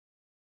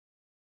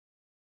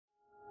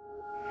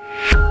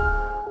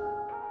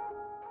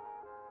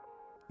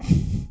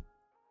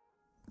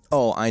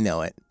Oh, I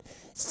know it.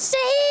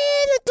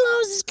 Santa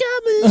Claus is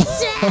coming to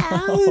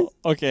town.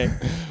 Okay.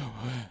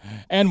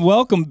 And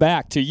welcome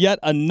back to yet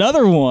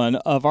another one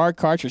of our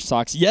Cartridge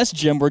Talks. Yes,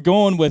 Jim, we're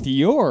going with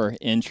your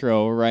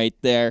intro right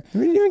there.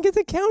 We didn't even get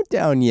the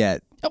countdown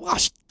yet. Oh,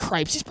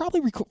 cripes. He's probably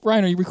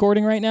Ryan, are you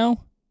recording right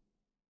now?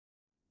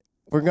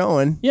 We're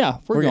going. Yeah,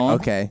 we're going.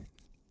 Okay.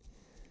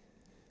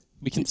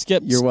 We can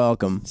skip. You're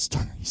welcome.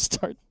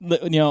 Start.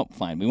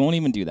 Fine. We won't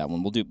even do that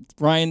one. We'll do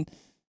Ryan.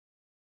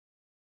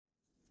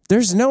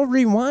 There's no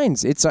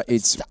rewinds.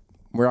 It's.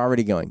 We're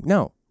already going.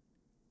 No.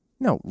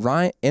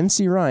 Ryan,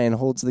 MC Ryan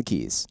holds the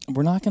keys.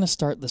 We're not going to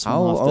start this one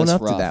I'll off own this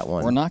up rough. to that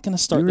one. We're not going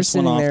to start this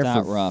one off there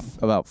that for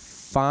rough. About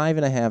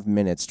 5.5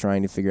 minutes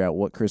trying to figure out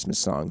what Christmas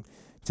song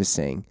to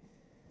sing,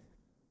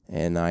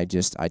 and I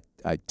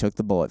took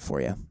the bullet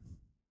for you.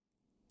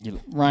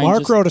 Ryan,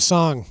 Mark wrote a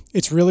song.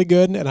 It's really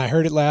good, and I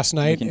heard it last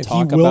night. We can and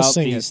talk he will about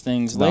sing these it.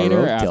 things About later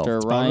roadkill. after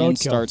It's about Ryan roadkill.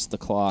 starts the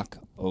clock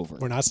over.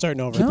 We're not starting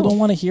over. People don't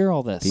want to hear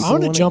all this. People I'm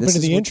going to wanna- jump this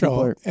into the is what people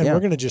intro, are- and yeah. we're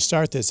going to just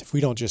start this if we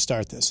don't just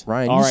start this.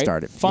 Ryan, All you right,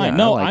 start it. fine. Yeah,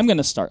 No, I like I'm going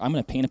to start. I'm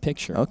going to paint a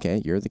picture. Okay,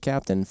 you're the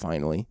captain,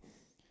 finally.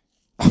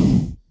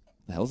 The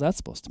hell's that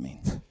supposed to mean?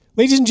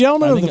 Ladies and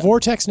gentlemen I of the think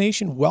Vortex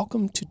Nation,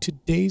 welcome to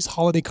today's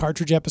holiday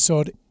cartridge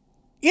episode,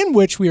 in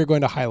which we are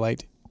going to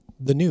highlight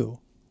the new,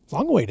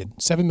 long-awaited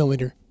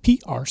 7mm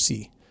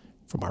PRC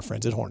from our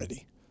friends at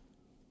Hornady.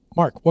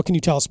 Mark, what can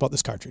you tell us about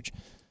this cartridge?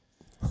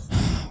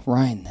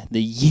 Ryan,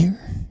 the year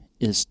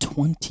is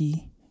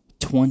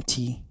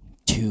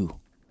 2022.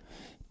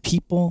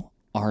 People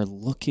are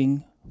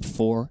looking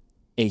for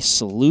a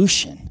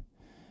solution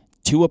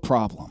to a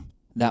problem.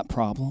 That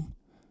problem,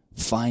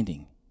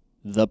 finding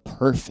the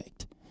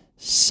perfect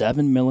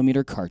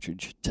 7mm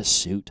cartridge to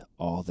suit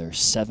all their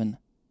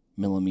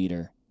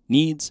 7mm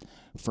needs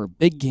for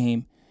big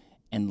game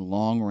and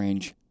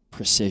long-range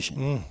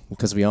precision.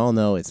 Because we all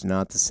know it's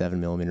not the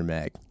 7mm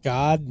mag.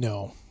 God,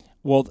 no.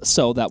 Well,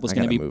 so that was I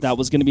going to gotta be move that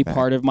was going to be back.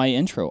 part of my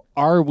intro.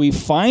 Are we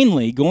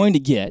finally going to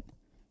get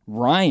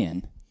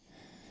Ryan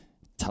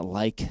to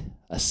like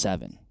a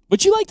 7?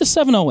 But you like the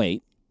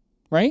 708,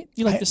 right?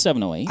 You like the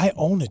 708. I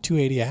own a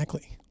 280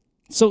 Ackley.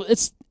 So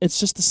it's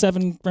just the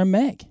 7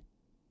 mag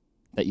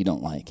that you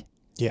don't like.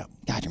 Yeah.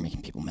 God, you're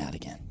making people mad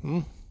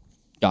again.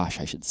 Gosh,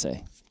 I should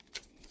say.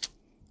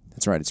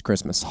 That's right, it's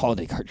Christmas.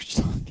 Holiday cartridge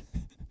talk.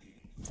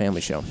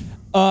 Family show.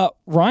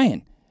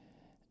 Ryan,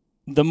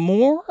 the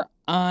more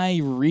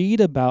I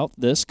read about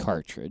this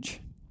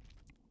cartridge,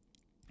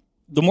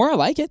 the more I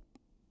like it.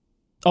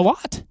 A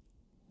lot.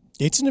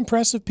 It's an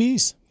impressive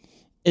piece.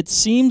 It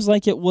seems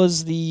like it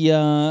was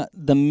the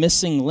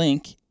missing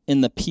link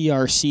in the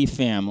PRC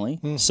family.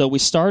 So we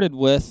started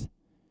with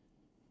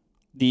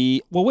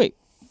the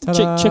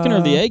chicken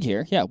or the egg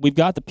here. Yeah, we've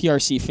got the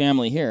PRC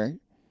family here.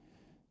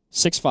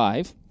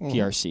 6.5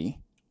 PRC,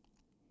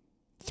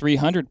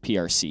 300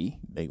 PRC,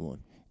 Big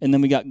one. and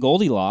then we got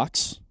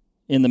Goldilocks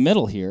in the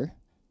middle here,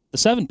 the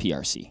 7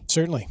 PRC.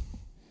 Certainly.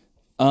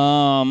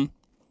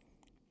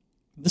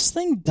 This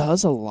thing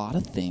does a lot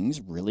of things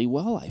really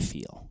well, I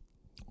feel.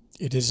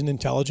 It is an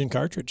intelligent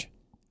cartridge.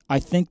 I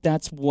think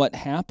that's what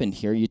happened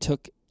here. You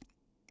took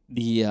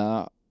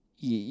the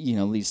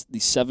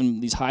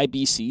these high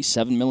BC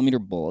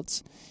 7mm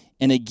bullets,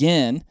 and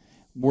again,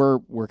 we're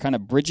kind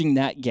of bridging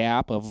that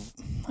gap of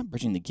not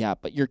bridging the gap,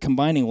 but you're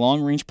combining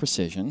long range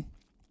precision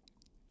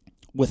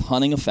with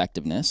hunting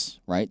effectiveness,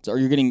 right? Or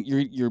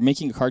you're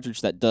making a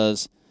cartridge that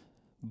does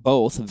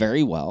both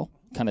very well,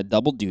 kind of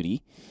double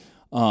duty,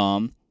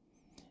 and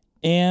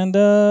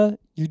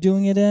you're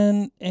doing it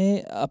in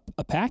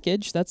a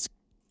package that's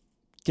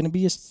going to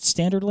be a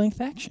standard length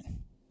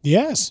action.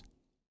 Yes.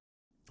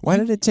 Why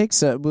did it take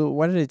a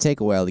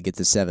while to get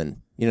to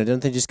 7?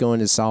 Don't they just go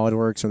into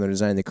SolidWorks when they're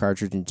designing the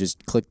cartridge and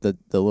just click the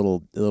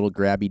little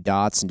grabby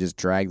dots and just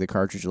drag the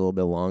cartridge a little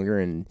bit longer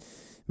and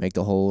make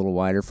the hole a little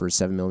wider for a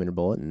 7mm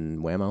bullet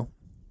and whammo?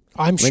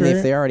 I'm sure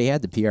if they already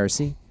had the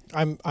PRC.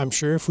 I'm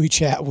sure if we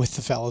chat with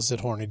the fellas at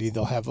Hornady,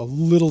 they'll have a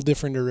little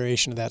different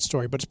iteration of that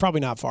story, but it's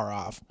probably not far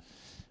off.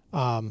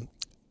 No,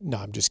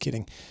 I'm just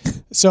kidding.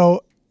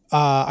 So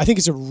I think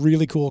it's a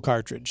really cool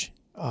cartridge.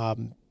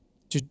 To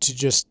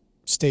just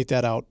state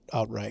that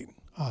outright.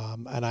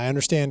 And I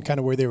understand kind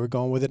of where they were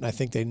going with it, and I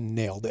think they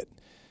nailed it.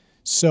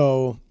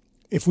 So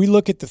if we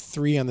look at the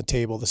 3 on the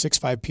table, the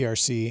 6.5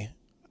 PRC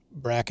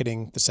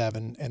bracketing the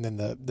 7, and then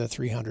the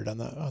 300 on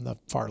the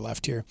far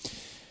left here.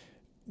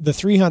 The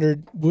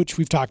 300, which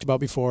we've talked about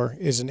before,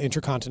 is an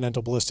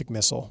intercontinental ballistic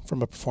missile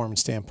from a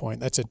performance standpoint.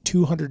 That's a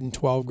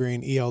 212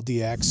 grain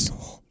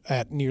ELDX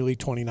at nearly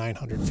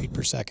 2,900 feet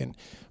per second.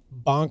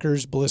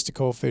 Bonkers ballistic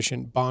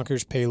coefficient,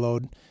 bonkers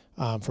payload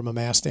from a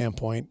mass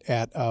standpoint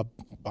at a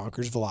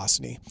bonkers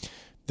velocity.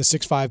 The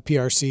 6.5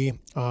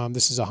 PRC,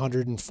 this is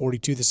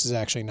 142. This is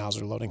actually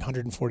nozzle loading,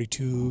 140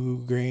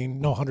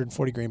 grain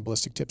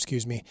ballistic tip,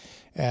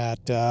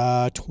 at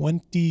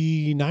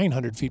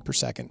 2,900 feet per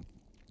second.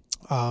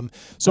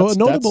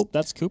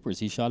 That's Cooper's.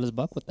 He shot his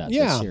buck with that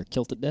this year.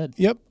 Killed it dead.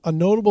 Yep, a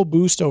notable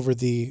boost over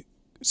the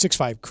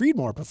 6.5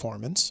 Creedmoor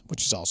performance,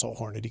 which is also a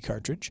Hornady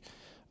cartridge.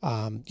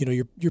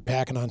 You're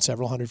packing on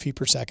several hundred feet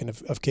per second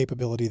of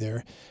capability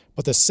there.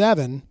 But the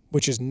 7,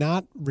 which is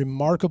not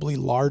remarkably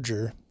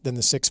larger than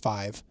the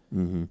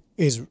 6.5,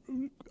 is,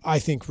 I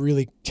think,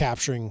 really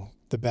capturing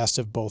the best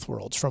of both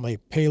worlds from a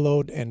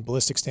payload and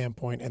ballistic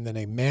standpoint, and then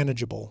a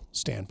manageable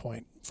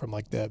standpoint from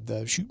like the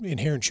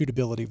inherent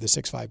shootability of the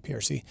 6.5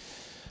 PRC.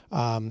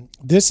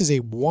 This is a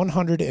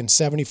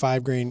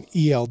 175 grain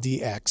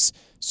ELDX,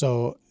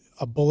 so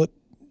a bullet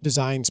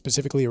designed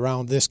specifically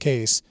around this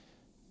case.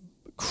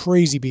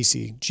 Crazy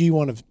BC,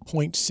 G1 of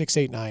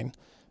 0.689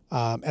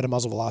 at a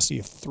muzzle velocity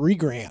of 3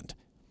 grand.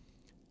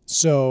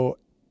 So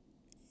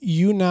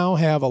you now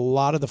have a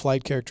lot of the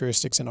flight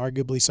characteristics, and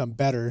arguably some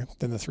better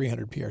than the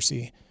 300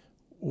 PRC,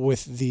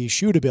 with the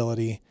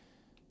shootability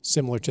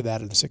similar to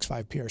that of the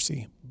 6.5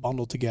 PRC,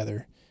 bundled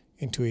together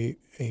into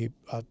a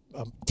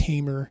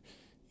tamer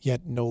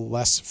yet no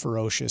less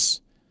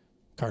ferocious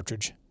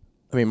cartridge.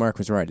 I mean, Mark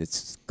was right.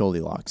 It's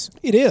Goldilocks.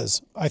 It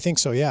is. I think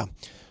so, yeah.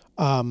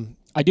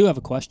 I do have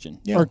a question.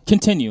 Yeah. Or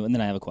continue, and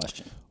then I have a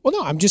question. Well,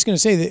 no, I'm just going to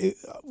say that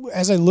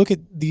as I look at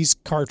these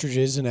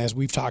cartridges, and as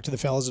we've talked to the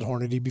fellas at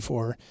Hornady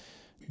before,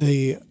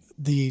 the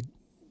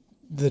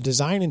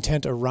design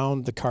intent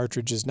around the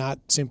cartridge is not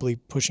simply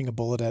pushing a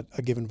bullet at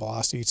a given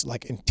velocity. It's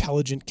like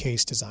intelligent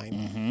case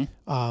design,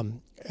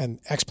 and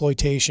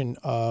exploitation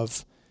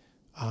of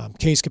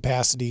case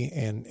capacity,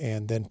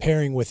 and then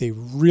pairing with a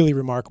really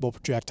remarkable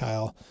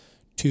projectile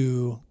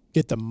to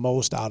get the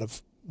most out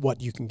of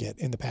what you can get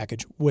in the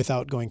package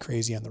without going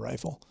crazy on the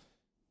rifle.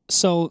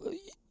 So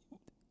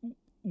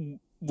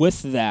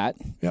with that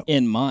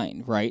in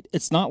mind, right,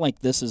 it's not like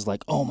this is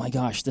like, oh my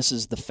gosh, this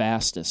is the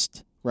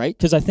fastest, right?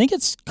 Because I think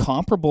it's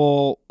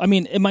comparable. I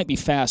mean, it might be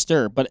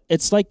faster, but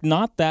it's like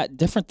not that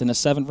different than a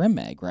 7 rim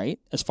mag, right,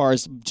 as far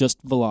as just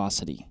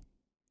velocity.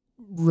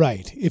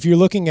 Right. If you're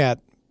looking at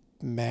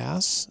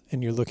mass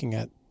and you're looking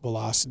at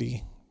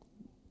velocity,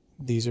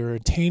 these are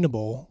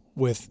attainable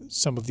with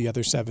some of the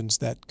other 7s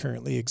that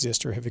currently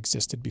exist or have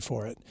existed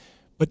before it,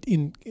 but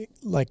in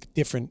like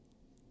different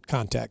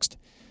context.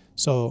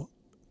 So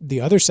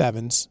the other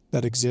 7s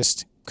that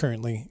exist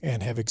currently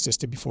and have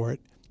existed before it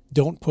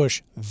don't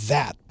push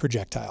that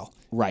projectile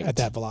at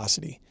that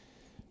velocity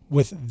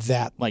with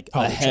that like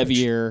a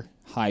heavier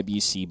high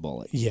BC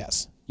bullet.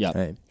 Yes. Yeah.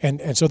 Right.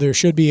 And so there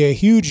should be a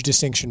huge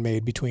distinction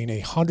made between a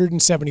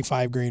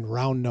 175 grain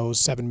round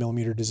nose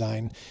 7mm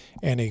design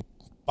and a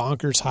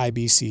bonkers high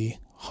BC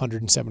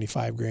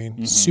 175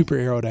 grain super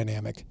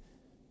aerodynamic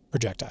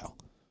projectile.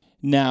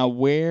 Now,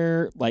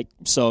 where, like,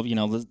 so, you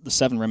know, the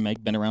 7 rim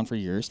mag been around for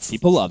years.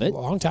 People love it. A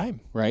long time.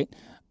 Right?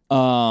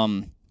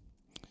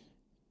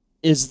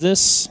 Is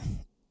this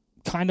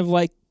kind of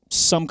like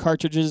some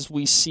cartridges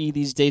we see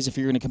these days, if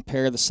you're going to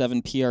compare the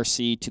 7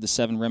 PRC to the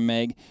 7 rim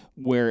mag,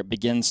 where it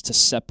begins to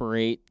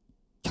separate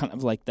kind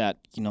of like that,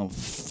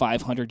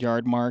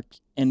 500-yard mark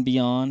and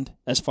beyond,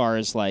 as far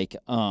as, like,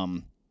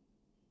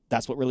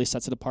 that's what really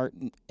sets it apart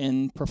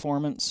in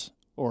performance?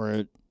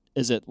 Or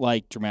is it,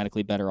 like,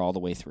 dramatically better all the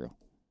way through?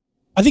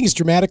 I think it's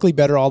dramatically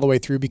better all the way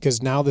through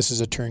because now this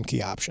is a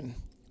turnkey option.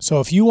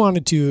 So if you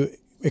wanted to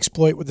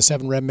exploit what the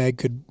 7 Rem Mag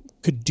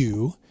could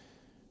do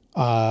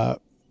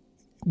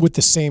with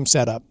the same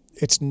setup,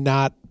 it's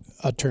not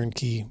a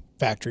turnkey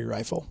factory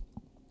rifle.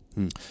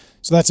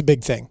 So that's a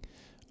big thing.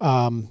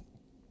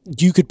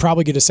 You could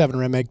probably get a 7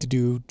 Rem Mag to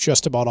do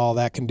just about all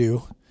that can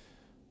do,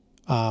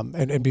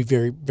 and be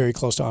very, very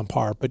close to on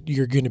par. But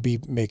you're going to be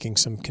making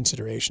some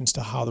considerations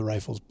to how the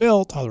rifle's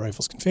built, how the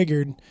rifle's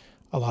configured,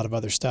 a lot of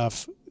other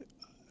stuff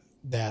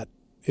that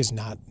is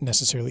not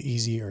necessarily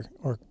easy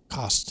or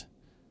cost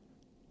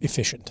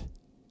efficient.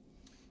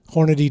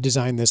 Hornady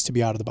designed this to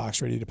be out of the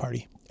box, ready to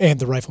party. And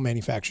the rifle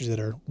manufacturers that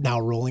are now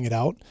rolling it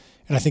out.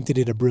 And I think they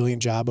did a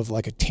brilliant job of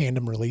like a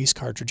tandem release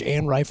cartridge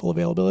and rifle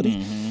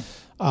availability.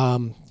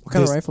 What kind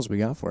of rifles we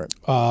got for it?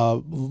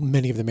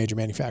 Many of the major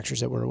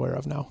manufacturers that we're aware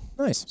of now.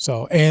 Nice.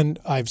 So, and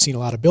I've seen a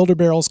lot of builder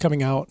barrels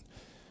coming out,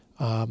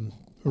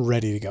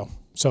 ready to go.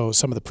 So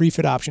some of the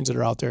pre-fit options that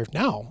are out there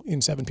now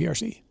in 7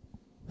 PRC.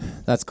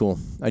 That's cool.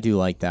 I do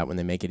like that when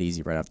they make it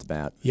easy right off the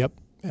bat. Yep.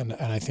 And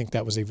I think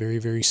that was a very,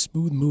 very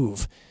smooth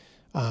move.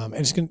 And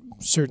it's going to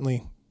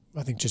certainly,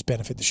 I think, just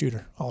benefit the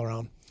shooter all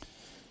around.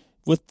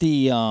 With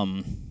the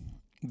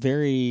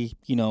very,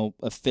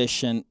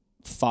 efficient,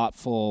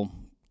 thoughtful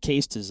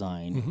case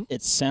design,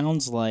 it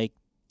sounds like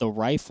the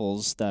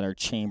rifles that are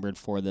chambered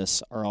for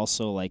this are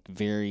also like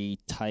very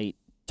tight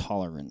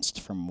toleranced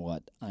from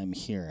what I'm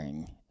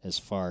hearing as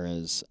far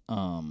as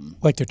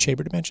like their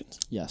chamber dimensions.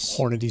 Yes.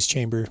 Hornady's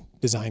chamber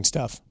design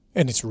stuff,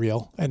 and it's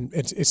real, and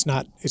it's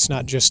not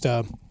just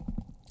a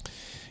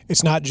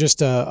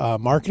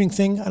marketing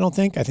thing. I don't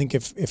think. I think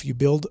if you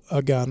build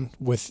a gun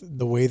with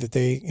the way that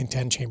they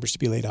intend chambers to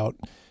be laid out,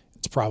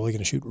 it's probably going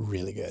to shoot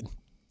really good.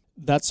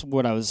 That's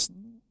what I was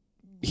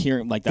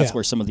hearing. Like that's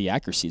where some of the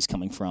accuracy is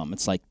coming from.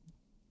 It's like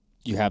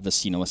you have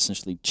this,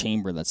 essentially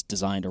chamber that's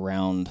designed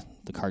around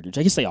the cartridge.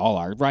 I guess they all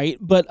are, right?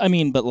 But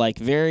like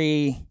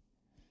very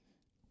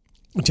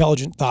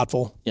intelligent,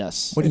 thoughtful.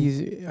 Yes. What do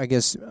you? I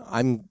guess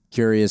I'm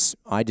curious.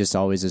 I just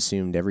always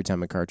assumed every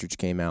time a cartridge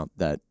came out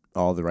that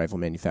all the rifle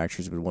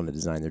manufacturers would want to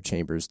design their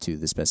chambers to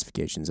the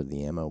specifications of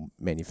the ammo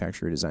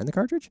manufacturer who designed the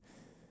cartridge?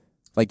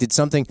 Like,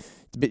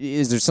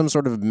 is there some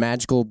sort of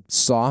magical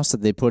sauce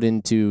that they put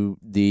into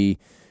the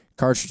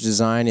cartridge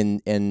design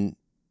and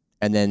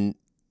then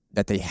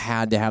that they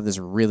had to have this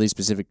really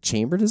specific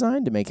chamber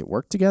design to make it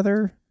work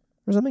together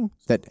or something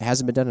that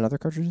hasn't been done in other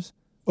cartridges?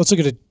 Let's look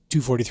at a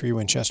 243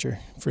 Winchester,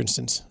 for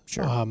instance.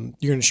 Sure.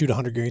 You're going to shoot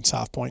 100 grain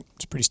soft point.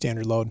 It's a pretty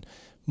standard load.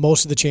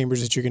 Most of the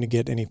chambers that you're going to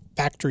get in a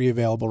factory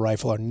available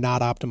rifle are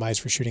not optimized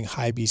for shooting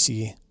high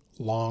BC,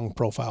 long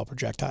profile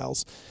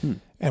projectiles.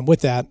 And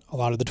with that, a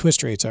lot of the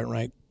twist rates aren't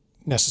right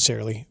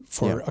necessarily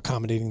for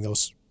accommodating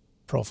those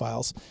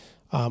profiles.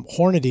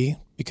 Hornady,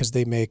 because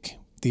they make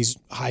these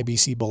high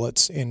BC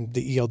bullets in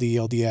the ELD,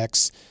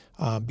 ELDX,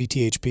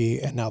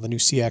 BTHP, and now the new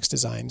CX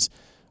designs,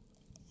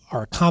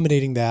 are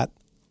accommodating that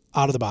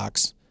out of the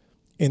box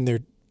in their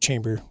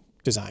chamber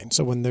design.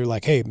 So when they're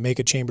like, hey, make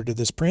a chamber to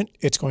this print,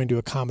 it's going to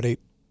accommodate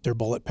their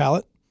bullet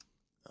palette.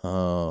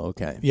 Oh,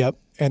 okay. Yep.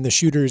 And the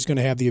shooter is going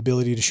to have the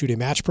ability to shoot a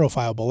match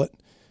profile bullet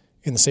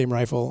in the same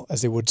rifle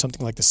as they would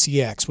something like the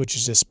CX, which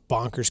is this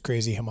bonkers,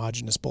 crazy,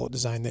 homogeneous bullet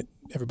design that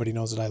everybody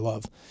knows that I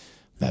love.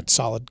 That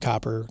solid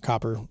copper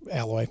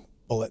alloy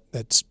bullet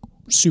that's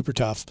super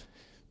tough,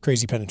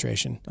 crazy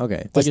penetration.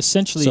 Okay. Like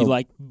essentially,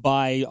 like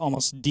by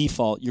almost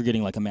default, you're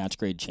getting like a match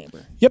grade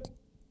chamber. Yep.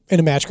 And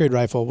a match grade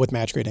rifle with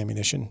match grade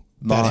ammunition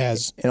that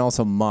has, and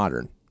also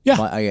modern.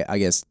 Yeah. I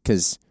guess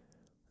because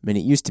it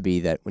used to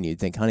be that when you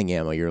think hunting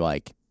ammo, you're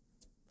like,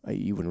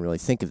 you wouldn't really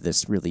think of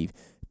this really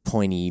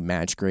pointy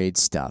match grade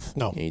stuff.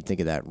 No, you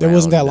think of that. That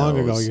wasn't that round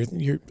long nose. ago.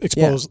 You're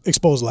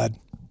exposed lead.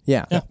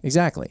 Yeah,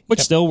 exactly. Which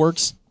still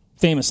works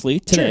famously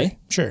today.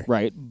 Sure.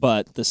 Right.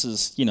 But this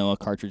is, a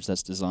cartridge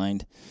that's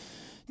designed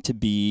to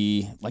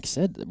be, like I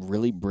said, it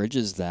really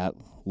bridges that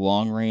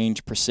long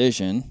range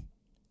precision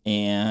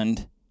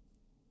and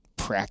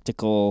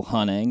practical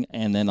hunting.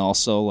 And then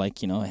also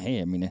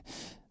hey,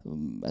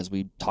 as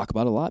we talk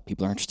about a lot,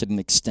 people are interested in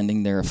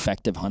extending their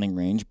effective hunting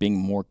range, being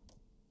more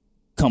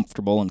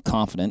comfortable and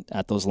confident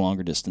at those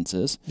longer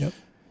distances. Yep.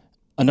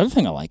 Another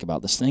thing I like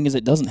about this thing is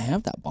it doesn't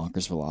have that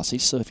bonkers velocity.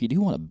 So if you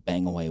do want to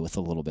bang away with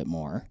a little bit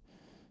more,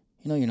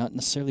 you're not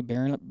necessarily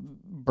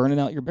burning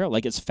out your barrel.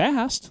 Like, it's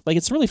fast. Like,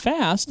 it's really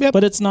fast,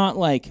 but it's not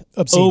like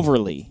obscene.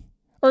 Overly.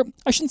 Or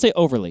I shouldn't say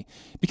overly,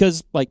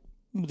 because like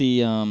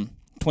the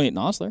 28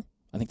 Nosler,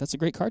 I think that's a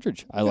great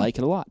cartridge. I like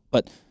it a lot,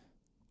 but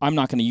I'm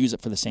not going to use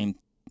it for the same.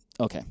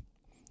 Okay.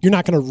 You're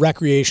not going to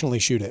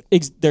recreationally shoot it.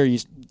 There you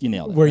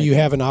nailed it. Where you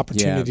have an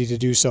opportunity to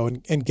do so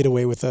and get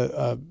away with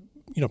a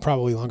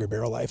probably longer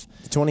barrel life.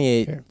 The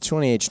 28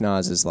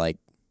 Schnoz is like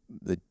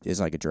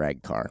a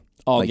drag car.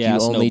 All like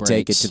gas, you only no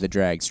take it brakes. to the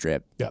drag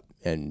strip. Yep.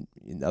 And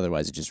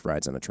otherwise it just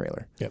rides on a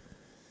trailer. Yep.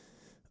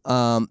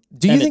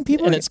 Do you think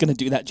people? And it's going to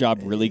do that job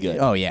really good.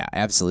 Oh yeah,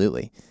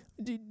 absolutely.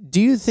 Do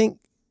you think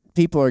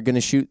people are going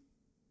to shoot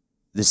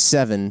the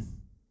 7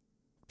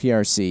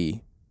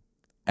 PRC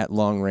at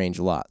long range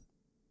a lot?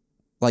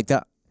 Like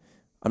that.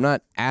 I'm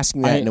not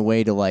asking that in a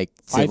way to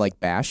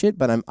bash it,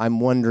 but I'm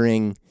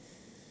wondering.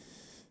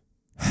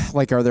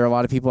 Like, are there a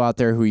lot of people out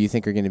there who you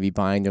think are going to be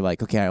buying? They're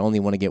like, okay, I only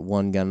want to get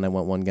one gun, and I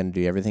want one gun to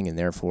do everything, and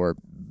therefore,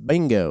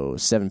 bingo,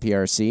 7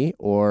 PRC?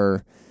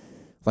 Or,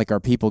 like, are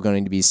people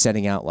going to be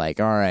setting out like,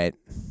 all right,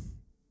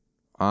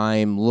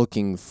 I'm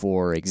looking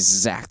for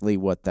exactly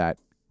what that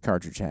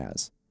cartridge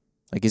has?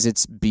 Like, is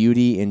its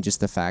beauty in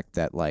just the fact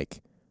that, like,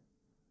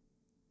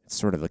 it's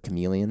sort of a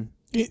chameleon?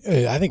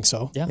 I think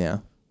so. Yeah.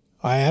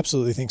 I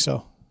absolutely think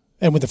so.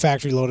 And with the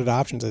factory loaded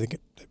options, I think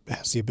it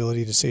has the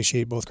ability to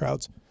satiate both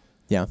crowds.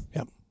 Yeah.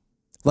 Yep.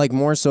 Like,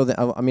 more so than,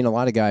 a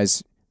lot of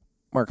guys,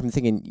 Mark, I'm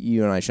thinking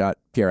you and I shot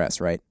PRS,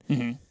 right?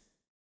 Mm-hmm.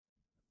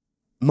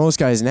 Most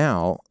guys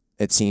now,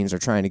 it seems, are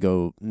trying to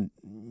go,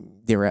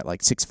 they were at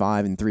like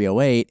 6.5 and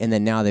 308, and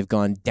then now they've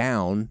gone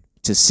down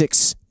to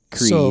 6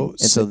 Creed.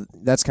 So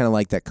that's kind of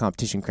like that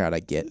competition crowd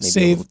I get,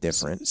 maybe a little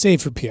different.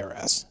 Save for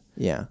PRS.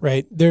 Yeah.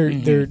 Right?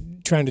 They're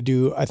trying to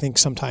do, I think,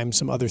 sometimes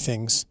some other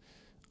things.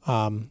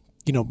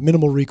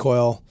 Minimal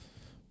recoil.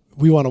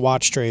 We want to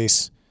watch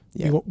trace.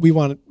 Yeah. We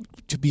want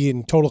to be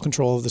in total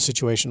control of the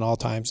situation at all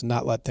times and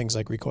not let things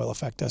like recoil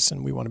affect us,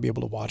 and we want to be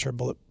able to watch our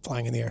bullet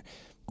flying in the air.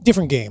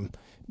 Different game.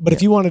 But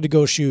if you wanted to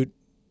go shoot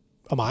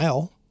a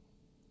mile,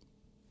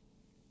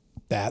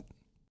 that.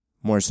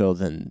 More so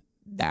than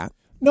that?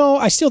 No,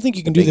 I still think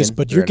you can do this,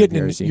 but you're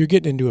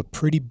getting into a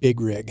pretty big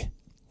rig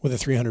with a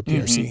 300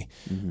 PRC.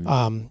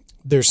 Mm-hmm.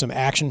 There's some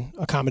action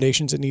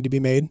accommodations that need to be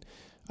made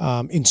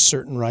in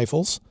certain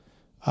rifles.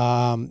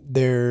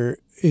 There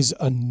is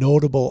a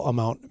notable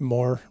amount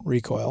more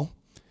recoil.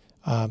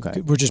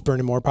 We're just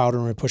burning more powder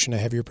and we're pushing a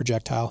heavier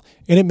projectile.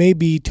 And it may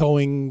be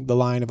towing the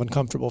line of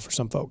uncomfortable for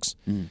some folks.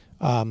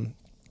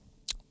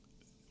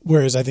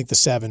 Whereas I think the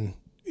 7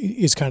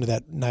 is kind of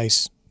that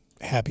nice,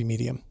 happy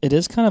medium. It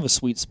is kind of a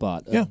sweet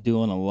spot of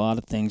doing a lot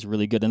of things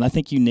really good. And I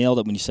think you nailed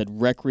it when you said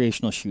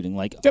recreational shooting.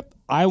 Like,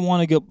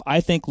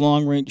 I think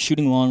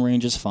shooting long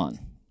range is fun.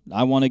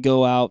 I want to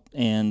go out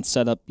and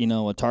set up,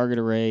 a target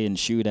array and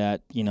shoot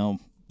at,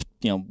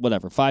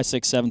 whatever, 5,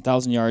 6,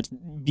 7,000 yards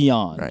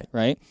beyond,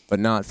 right? But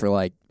not for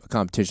like a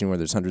competition where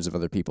there's hundreds of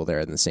other people there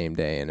in the same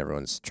day and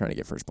everyone's trying to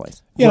get first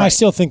place. Yeah, right. I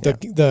still think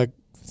the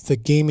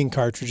gaming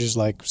cartridges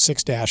like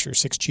 6 Dasher,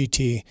 6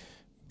 GT,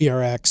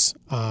 BRX,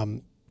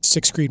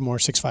 6 Creedmoor,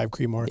 6.5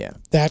 Creedmoor. Yeah.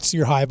 That's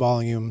your high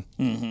volume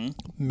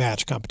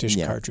match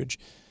competition cartridge.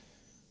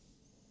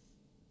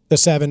 The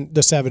 7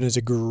 is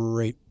a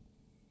great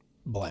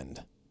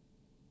blend.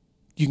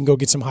 You can go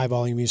get some high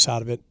volume use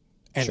out of it,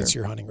 and it's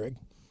your hunting rig.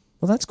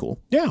 Well, that's cool.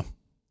 Yeah.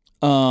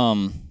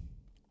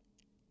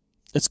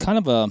 It's kind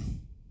of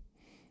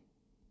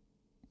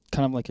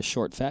like a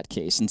short, fat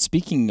case. And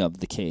speaking of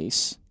the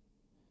case,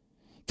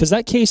 because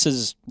that case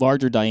is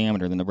larger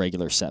diameter than the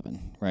regular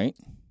 7, right?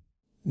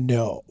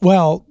 No.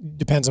 Well,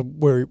 depends on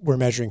where we're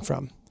measuring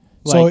from.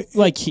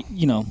 Like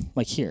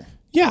here.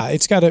 Yeah,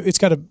 it's got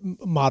a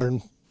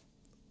modern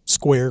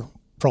square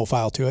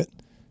profile to it,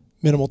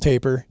 minimal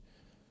taper.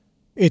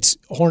 It's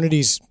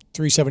Hornady's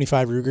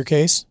 375 Ruger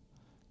case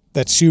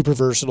that's super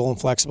versatile and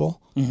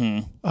flexible.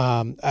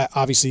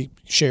 Obviously,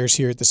 shares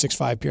here at the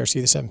 6.5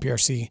 PRC, the 7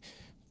 PRC,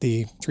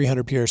 the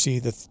 300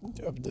 PRC, the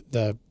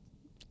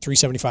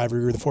 375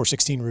 Ruger, the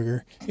 416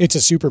 Ruger. It's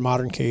a super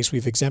modern case.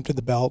 We've exempted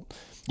the belt.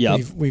 Yeah,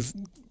 we've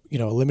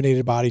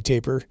eliminated body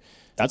taper.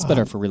 That's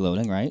better for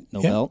reloading, right?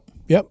 No belt.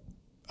 Yep.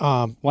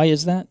 Why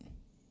is that?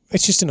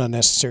 It's just an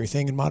unnecessary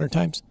thing in modern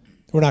times.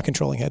 We're not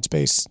controlling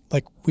headspace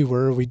like we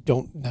were. We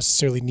don't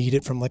necessarily need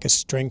it from like a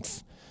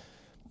strength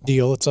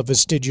deal. It's a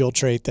vestigial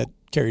trait that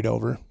carried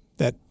over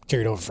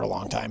for a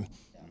long time.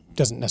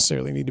 Doesn't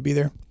necessarily need to be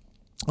there.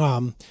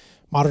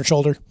 Modern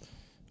shoulder,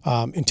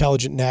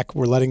 intelligent neck.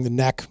 We're letting the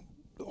neck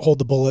hold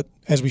the bullet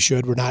as we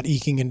should. We're not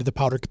eking into the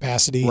powder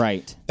capacity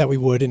that we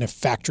would in a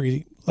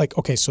factory.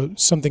 So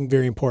something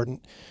very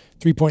important,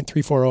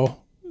 3.340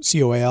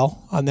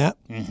 COAL on that.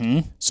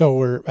 So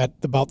we're at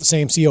about the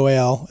same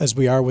COAL as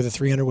we are with a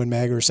 300 Win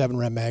Mag or a 7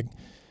 Rem Mag,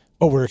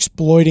 but we're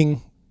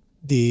exploiting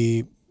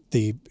the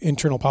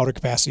internal powder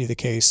capacity of the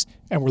case,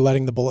 and we're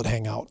letting the bullet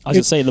hang out. I was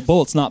going to say, the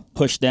bullet's not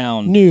pushed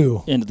down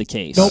into the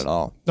case. Not at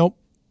all. Nope.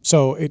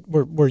 So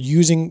we're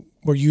using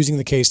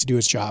the case to do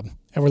its job,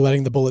 and we're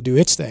letting the bullet do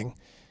its thing,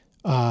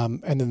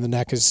 and then the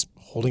neck is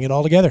holding it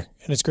all together,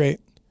 and it's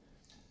great.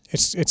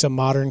 It's a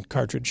modern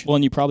cartridge. Well,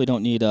 and you probably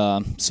don't need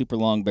a super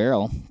long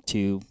barrel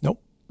to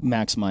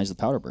maximize the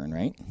powder burn,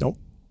 right? Nope.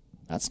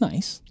 That's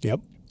nice. Yep.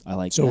 I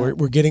like that. So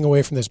we're getting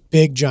away from this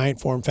big giant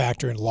form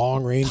factor and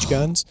long range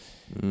guns,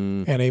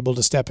 and able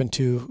to step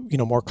into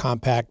more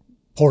compact,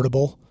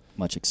 portable.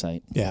 Much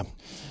excite. Yeah.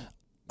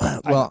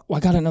 Well, I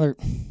got another.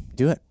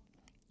 Do it.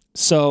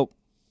 So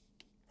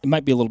it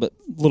might be a little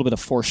bit of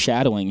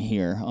foreshadowing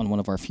here on one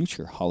of our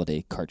future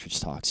holiday cartridge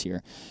talks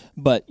here.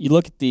 But you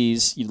look at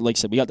these, like I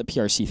said, we got the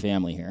PRC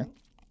family here,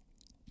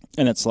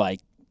 and it's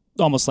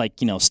almost like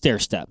stair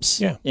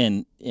steps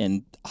in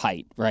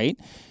height, right?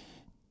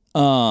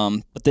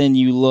 But then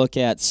you look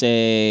at,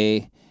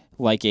 say,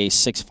 like a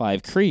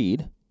 6.5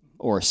 Creed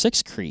or a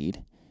 6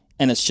 Creed,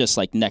 and it's just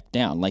like neck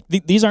down. Like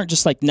these aren't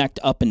just like necked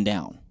up and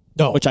down,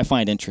 which I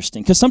find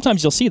interesting because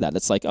sometimes you'll see that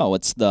it's like, oh,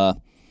 it's the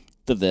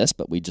this,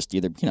 but we just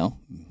either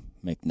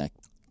make neck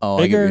bigger, I get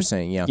what you're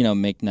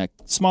saying, make neck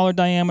smaller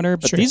diameter,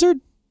 but these are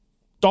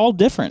all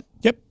different.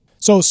 Yep.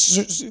 So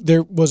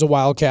there was a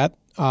Wildcat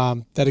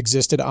that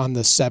existed on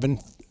the 7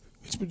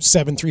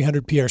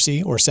 300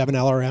 PRC or 7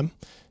 LRM,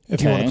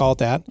 if you want to call it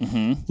that.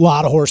 A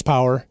lot of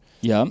horsepower.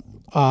 Yeah.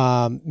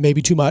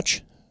 Maybe too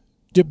much.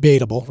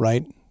 Debatable,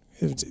 right?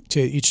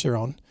 To each their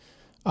own.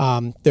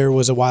 There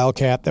was a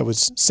Wildcat that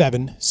was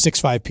 6.5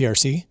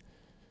 PRC.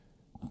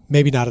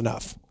 Maybe not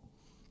enough.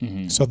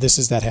 So this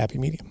is that happy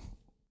medium.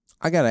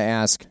 I gotta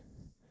ask.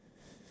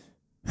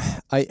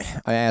 I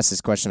asked this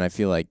question, I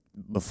feel like,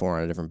 before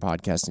on a different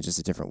podcast in just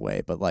a different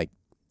way, but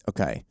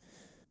okay,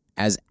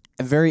 as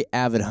very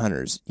avid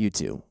hunters, you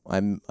two,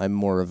 I'm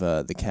more of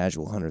the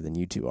casual hunter than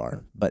you two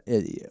are. But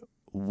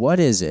what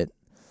is it?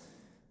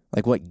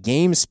 Like what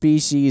game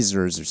species,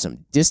 or is there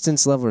some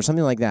distance level or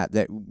something like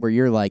that where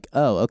you're like,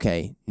 oh,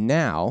 okay,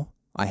 now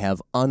I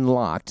have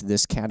unlocked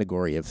this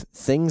category of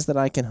things that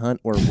I can hunt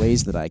or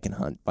ways that I can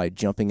hunt by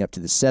jumping up to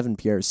the 7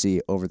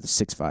 PRC over the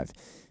 6.5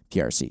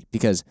 PRC?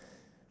 Because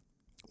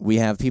we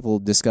have people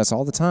discuss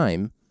all the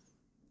time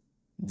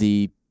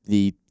the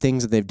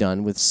things that they've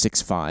done with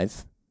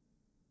 6.5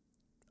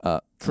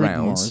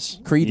 rounds,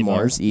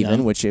 Creedmoors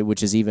even,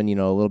 which is even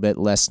a little bit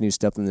less new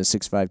stuff than the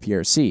 6.5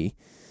 PRC.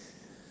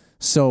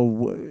 So,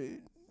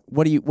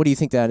 what do you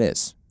think that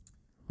is?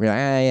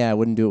 I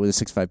wouldn't do it with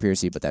a 6.5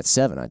 PRC, but that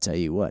 7, I tell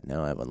you what,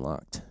 now I've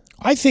unlocked.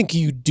 I think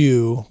you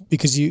do,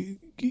 because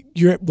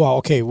you're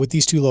with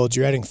these two loads,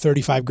 you're adding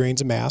 35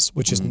 grains of mass,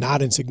 which is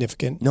not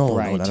insignificant. No,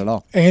 not at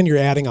all. And you're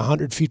adding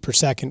 100 feet per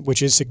second,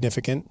 which is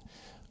significant,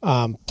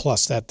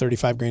 plus that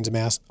 35 grains of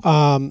mass.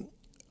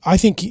 I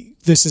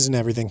think this is an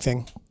everything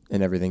thing.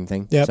 An everything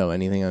thing? Yep. So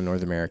anything on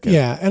North America?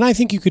 Yeah, and I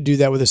think you could do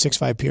that with a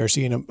 6.5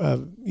 PRC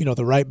and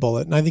the right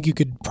bullet, and I think you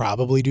could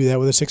probably do that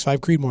with a 6.5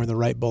 Creedmoor and the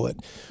right bullet.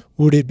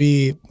 Would it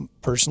be,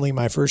 personally,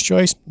 my first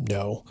choice?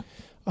 No.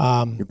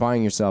 You're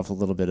buying yourself a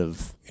little bit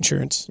of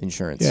Insurance.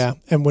 insurance. Yeah,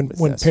 and when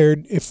this.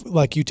 paired, if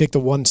like you take the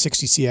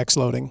 160CX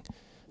loading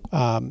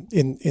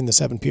in the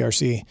 7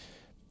 PRC,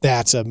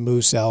 that's a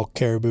moose, elk,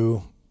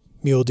 caribou,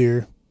 mule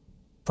deer,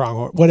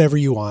 pronghorn, whatever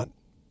you want.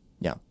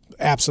 Yeah.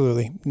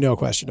 Absolutely, no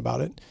question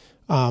about it.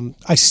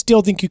 I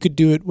still think you could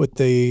do it with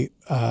the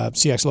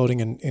CX loading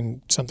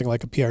in something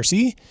like a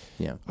PRC.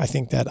 Yeah. I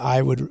think that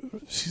I would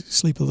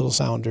sleep a little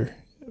sounder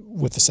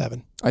with the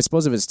 7. I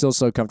suppose if it's still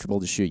so comfortable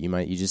to shoot,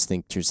 you just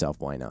think to yourself,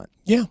 why not?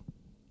 Yeah.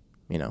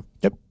 You know?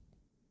 Yep.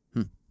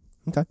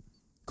 Okay.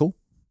 Cool.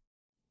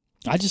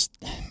 I just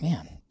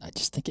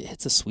think it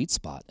hits a sweet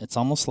spot. It's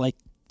almost like,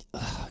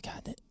 oh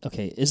God,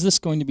 okay, is this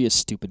going to be a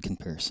stupid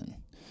comparison?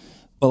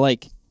 But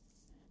like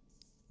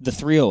the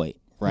 308,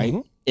 right?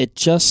 Mhm. It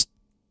just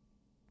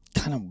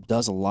kind of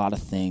does a lot of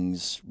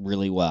things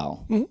really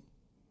well. Mhm.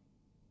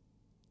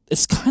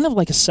 It's kind of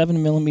like a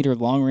 7mm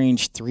long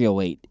range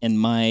 308 in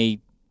my.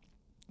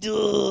 I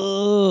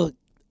know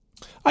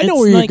It's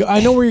where like-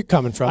 I know where you're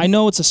coming from. I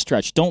know it's a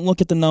stretch. Don't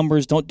look at the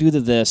numbers. Don't do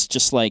this.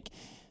 Just like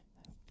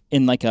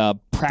in like a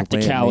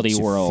practicality makes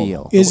you world.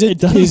 feel. Is It it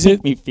does is make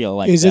it me feel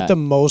like is that. it the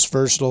most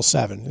versatile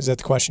 7? Is that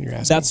the question you're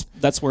asking?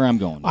 That's where I'm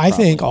going. I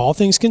think probably. all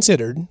things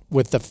considered,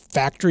 with the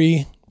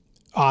factory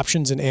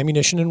options in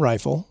ammunition and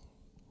rifle,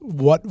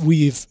 what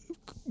we've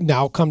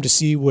now come to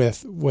see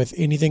with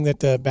anything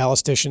that the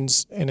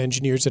ballisticians and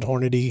engineers at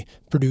Hornady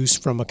produce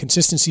from a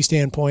consistency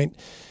standpoint,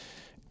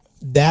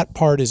 that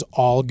part is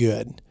all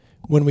good.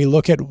 When we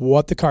look at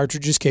what the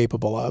cartridge is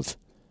capable of,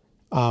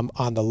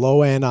 on the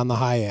low end, on the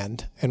high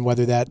end, and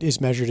whether that is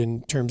measured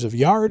in terms of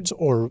yards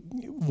or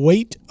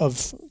weight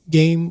of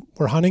game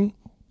we're hunting,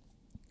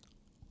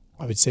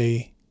 I would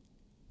say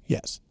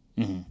yes.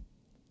 Mm-hmm.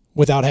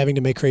 Without having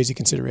to make crazy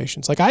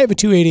considerations. Like I have a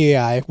 280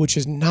 AI, which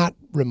is not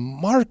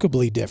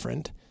remarkably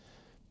different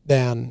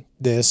than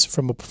this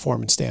from a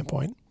performance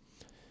standpoint.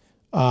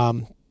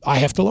 I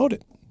have to load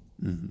it.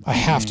 Mm-hmm. I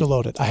have to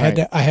load it. I had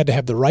Right. to. I had to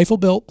have the rifle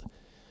built,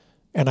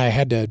 and I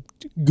had to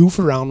goof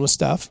around with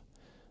stuff,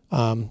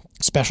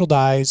 special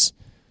dies,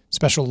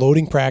 special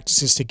loading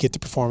practices to get the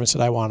performance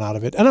that I want out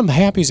of it. And I'm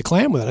happy as a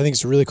clam with it. I think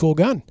it's a really cool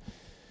gun.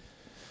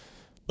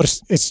 But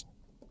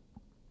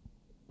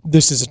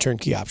this is a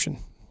turnkey option,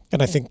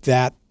 and I think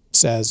that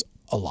says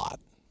a lot.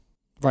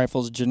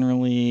 Rifles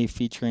generally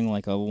featuring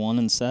like a 1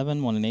 and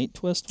 7, 1 and 8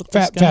 twist with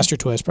this gun? Faster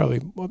twist,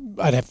 probably.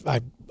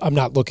 I'm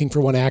not looking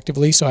for one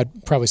actively, so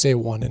I'd probably say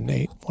 1 and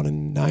 8, 1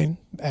 and 9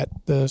 at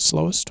the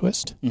slowest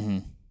twist. Mm-hmm.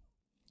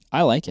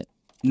 I like it.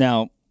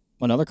 Now,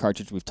 another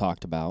cartridge we've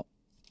talked about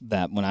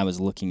that when I was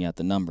looking at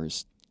the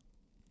numbers,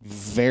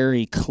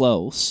 very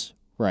close,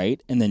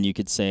 right? And then you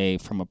could say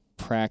from a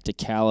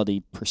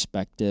practicality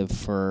perspective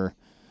for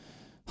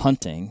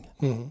hunting,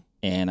 Mm-hmm.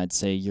 and I'd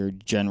say your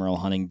general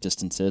hunting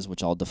distances,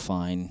 which I'll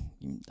define.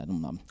 I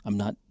don't know. I'm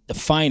not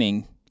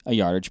defining a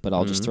yardage, but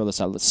I'll just throw this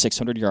out.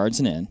 600 yards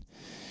and in.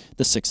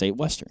 The 6.8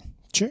 Western.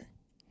 Sure.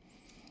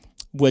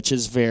 Which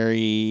is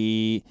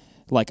very,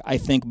 like, I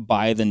think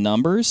by the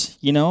numbers,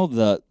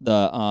 the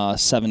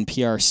 7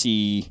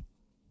 PRC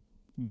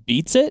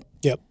beats it.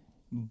 Yep.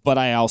 But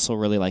I also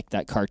really like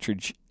that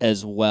cartridge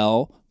as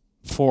well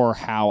for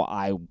how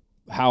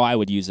I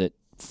would use it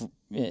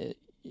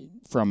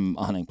from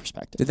a hunting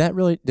perspective. Did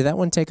that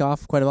one take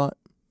off quite a lot?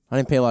 I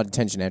didn't pay a lot of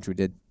attention after we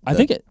did. I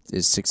think it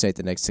is 6.8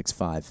 the next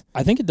 6.5.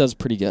 I think it does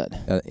pretty good.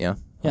 Yeah.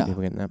 Yeah.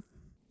 People getting that.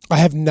 I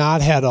have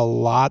not had a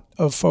lot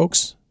of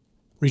folks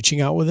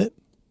reaching out with it.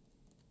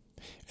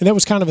 And that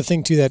was kind of a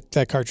thing, too,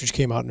 that cartridge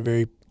came out in a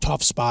very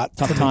tough spot.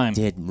 Tough time.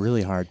 Did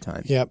really hard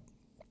time. Yep.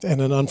 And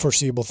an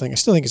unforeseeable thing. I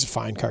still think it's a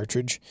fine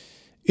cartridge.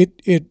 I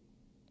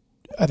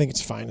think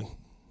it's fine.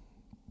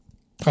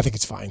 I think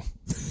it's fine.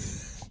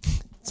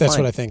 That's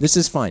Fine. what I think. This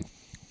is fine.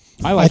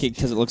 I like it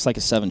because it looks like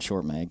a 7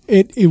 short mag.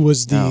 It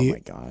was the Oh my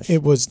gosh.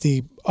 it was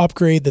the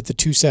upgrade that the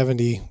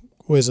 270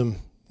 Wisdom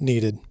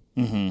needed.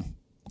 Mm-hmm.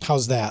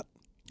 How's that?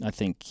 I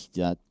think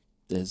that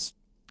is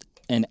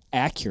an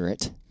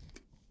accurate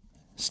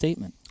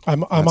statement.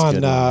 I'm That's a on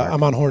good one, Mark.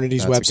 I'm on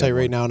Hornady's That's a website good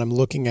right one. now, and I'm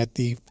looking at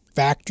the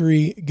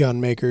factory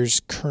gun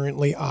makers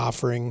currently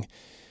offering.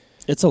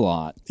 It's a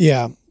lot.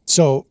 Yeah.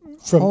 So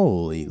from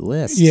Holy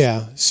list.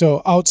 yeah.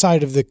 So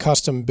outside of the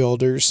custom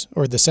builders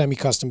or the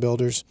semi-custom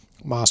builders,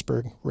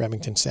 Mossberg,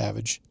 Remington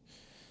Savage,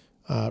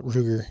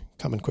 Ruger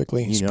coming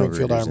quickly, You know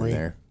Springfield Ruger's in Armory.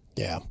 there.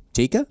 Yeah.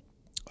 Tika?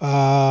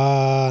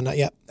 Not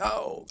yet.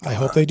 Oh, I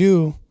hope they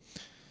do.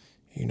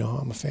 You know,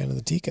 I'm a fan of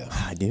the Tika.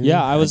 I do.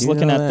 Yeah, I was do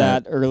looking know at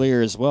that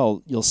earlier as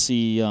well. You'll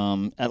see,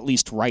 at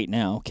least right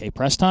now. Okay,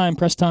 press time.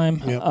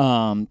 Yep.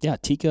 Yeah,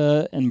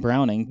 Tika and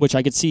Browning, which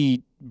I could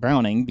see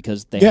Browning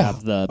because they Yeah,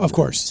 have the Of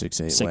course.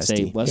 6.8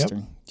 6.8 Westie.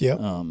 Western. Yep.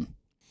 Um,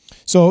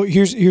 So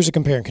here's a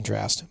compare and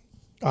contrast.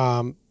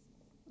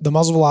 The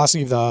muzzle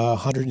velocity of the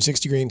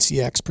 160 grain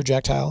CX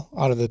projectile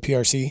out of the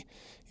PRC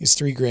is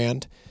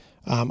 $3,000.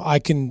 I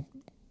can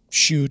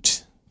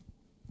shoot,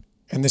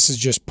 and this is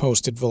just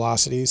posted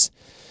velocities,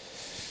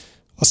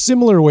 a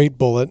similar weight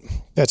bullet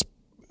that's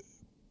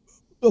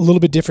a little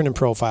bit different in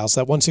profile.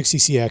 So that 160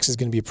 CX is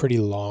going to be a pretty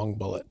long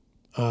bullet.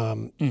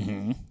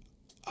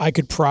 I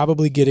could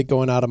probably get it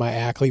going out of my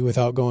Ackley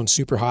without going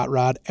super hot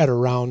rod at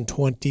around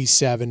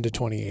 27 to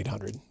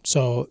 2800.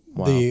 So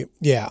Wow. the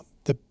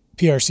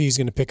PRC is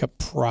going to pick up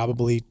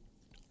probably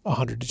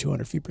 100 to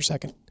 200 feet per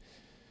second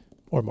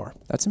or more.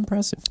 That's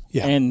impressive.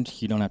 Yeah. And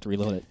you don't have to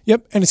reload it.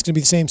 Yep, and it's going to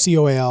be the same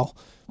COAL,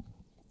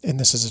 and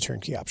this is a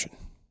turnkey option.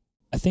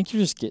 I think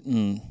you're just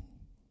getting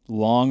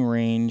long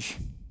range.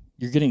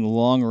 You're getting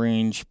long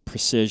range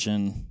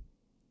precision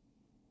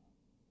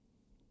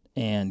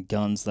and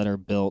guns that are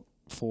built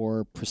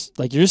for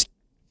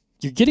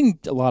you're getting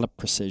a lot of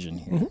precision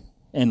here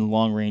and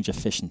long range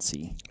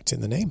efficiency. It's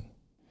in the name.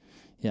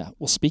 Yeah.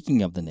 Well,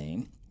 speaking of the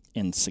name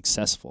and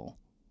successful,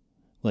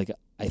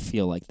 I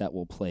feel like that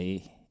will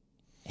play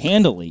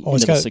handily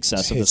into the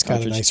success of this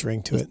cartridge. It's got a nice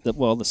ring to it. The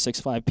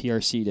 6.5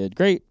 PRC did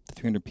great. The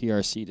 300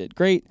 PRC did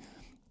great.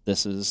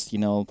 This is,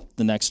 the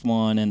next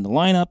one in the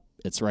lineup.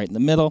 It's right in the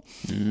middle.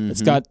 Mm-hmm.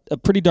 It's got a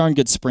pretty darn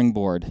good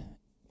springboard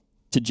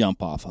to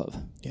jump off of.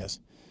 Yes.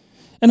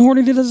 And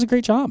Hornady does a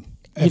great job.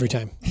 Every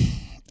time.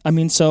 I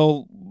mean,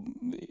 so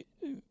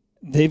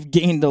they've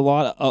gained a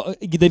lot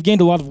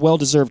of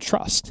well-deserved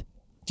trust.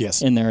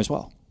 Yes. In there as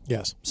well.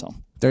 Yes. So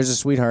there's a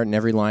sweetheart in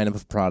every lineup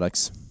of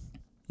products.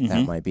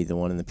 That might be the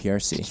one in the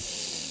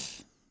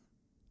PRC.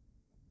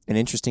 And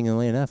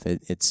interestingly enough,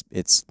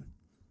 it's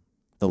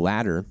the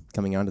latter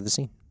coming onto the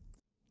scene.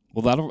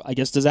 Well,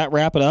 does that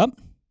wrap it up?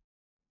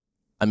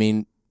 I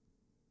mean,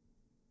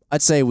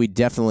 I'd say we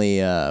definitely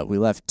we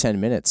left 10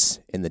 minutes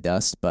in the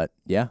dust, but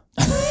yeah.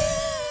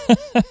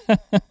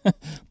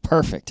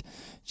 Perfect.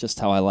 Just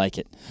how I like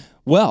it.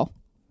 Well,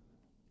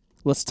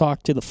 let's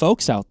talk to the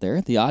folks out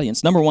there, the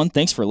audience. Number one,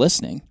 thanks for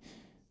listening.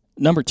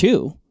 Number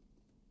two,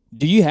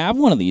 do you have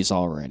one of these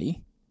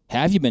already?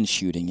 Have you been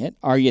shooting it?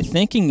 Are you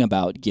thinking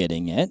about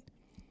getting it?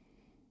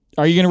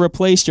 Are you going to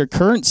replace your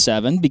current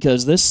 7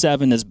 because this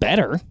 7 is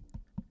better?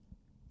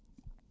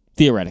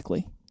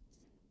 Theoretically.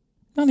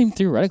 Not even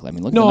theoretically. I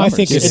mean, look at the numbers. I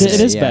think it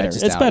is better.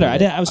 It's better.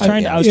 I was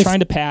trying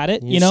to pad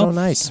it. You're so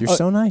nice. You're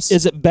so nice.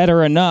 Is it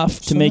better enough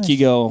to make you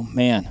go,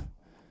 man,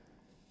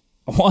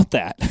 I want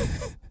that?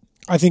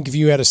 I think if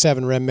you had a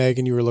 7 Rem Mag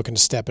and you were looking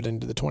to step it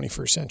into the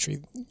 21st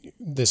century,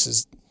 this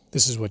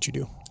is what you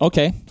do.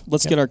 Okay,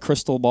 let's get our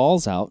crystal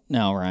balls out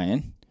now,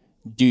 Ryan.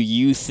 Do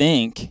you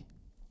think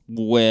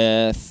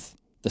with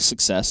the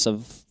success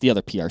of the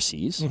other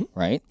PRCs,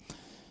 right,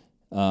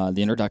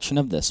 the introduction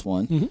of this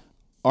one,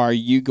 are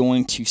you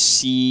going to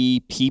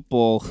see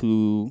people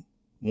who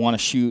want to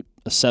shoot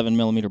a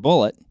 7mm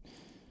bullet?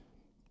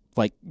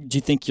 Do you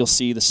think you'll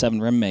see the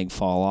 7 Rem Mag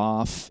fall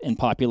off in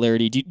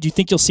popularity? Do you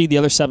think you'll see the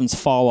other 7s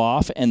fall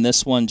off and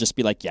this one just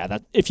be like,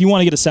 that if you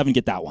want to get a 7,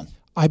 get that one?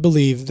 I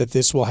believe that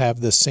this will have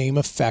the same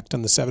effect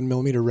on the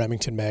 7mm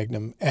Remington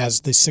Magnum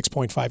as the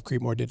 6.5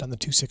 Creedmoor did on the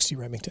 260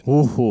 Remington.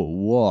 Ooh,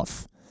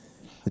 woof.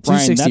 The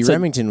 260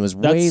 Remington was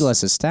way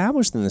less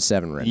established than the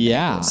 7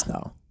 Remington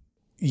though.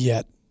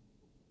 Yet,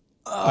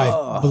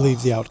 I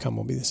believe the outcome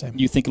will be the same.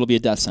 You think it'll be a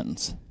death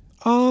sentence?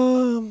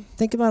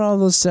 Think about all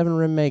those 7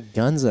 Rem Mag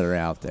guns that are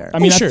out there. I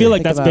mean, I feel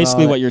like that's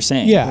basically what you're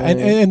saying. Yeah,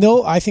 and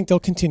I think they'll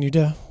continue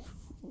to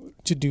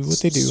do what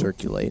they do.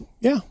 Circulate.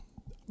 Yeah,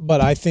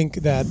 but I think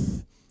that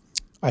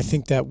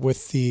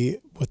with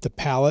the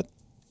palette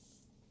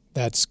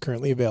that's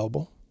currently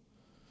available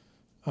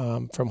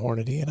from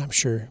Hornady, and I'm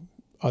sure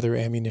other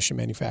ammunition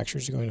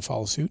manufacturers are going to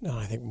follow suit, and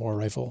I think more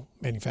rifle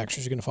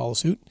manufacturers are going to follow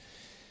suit.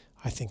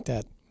 I think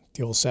that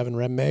the old 7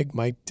 Rem Mag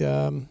might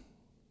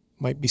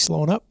be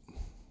slowing up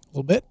a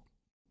little bit.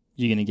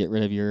 You going to get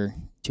rid of your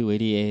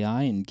 280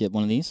 AI and get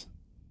one of these?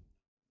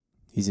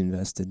 He's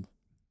invested.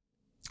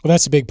 Well,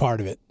 that's a big part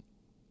of it.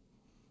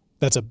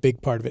 That's a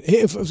big part of it.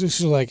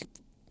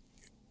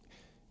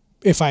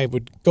 If I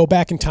would go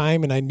back in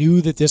time and I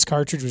knew that this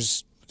cartridge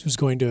was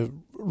going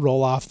to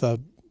roll off the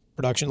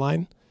production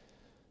line,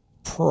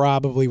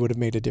 probably would have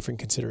made a different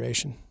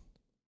consideration.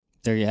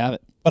 There you have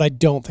it. But I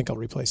don't think I'll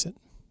replace it.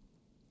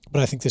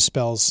 But I think this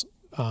spells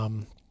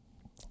the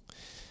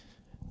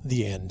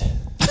end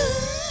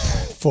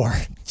for.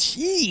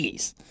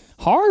 Jeez,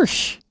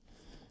 harsh.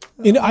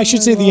 I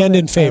should say the end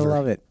in favor. I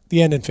love it.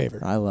 The end in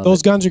favor. I love those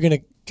it. guns are going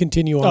to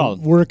continue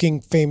on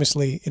working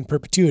famously in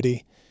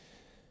perpetuity.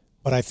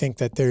 But I think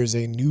that there's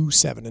a new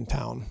 7 in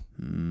town.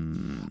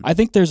 I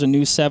think there's a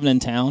new 7 in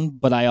town,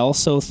 but I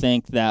also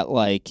think that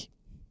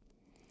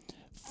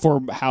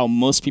for how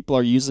most people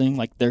are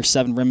using their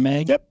 7 Rem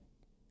Mag,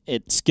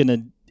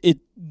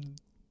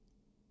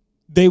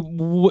 they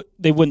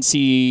wouldn't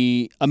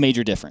see a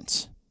major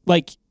difference,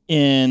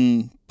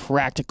 in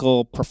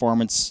practical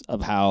performance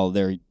of how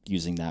they're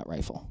using that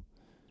rifle.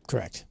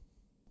 Correct.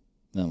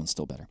 That one's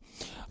still better.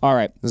 All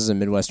right. This is a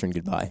Midwestern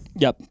goodbye.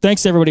 Yep.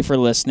 Thanks everybody for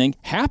listening.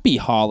 Happy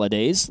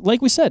holidays.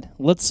 Like we said,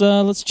 let's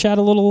chat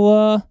a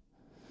little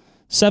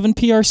 7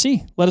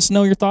 PRC. Let us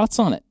know your thoughts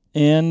on it.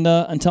 And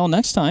until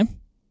next time,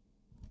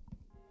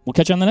 we'll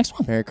catch you on the next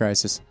one. Merry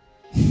Crisis.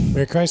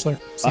 Merry Chrysler.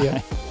 See ya.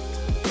 Bye.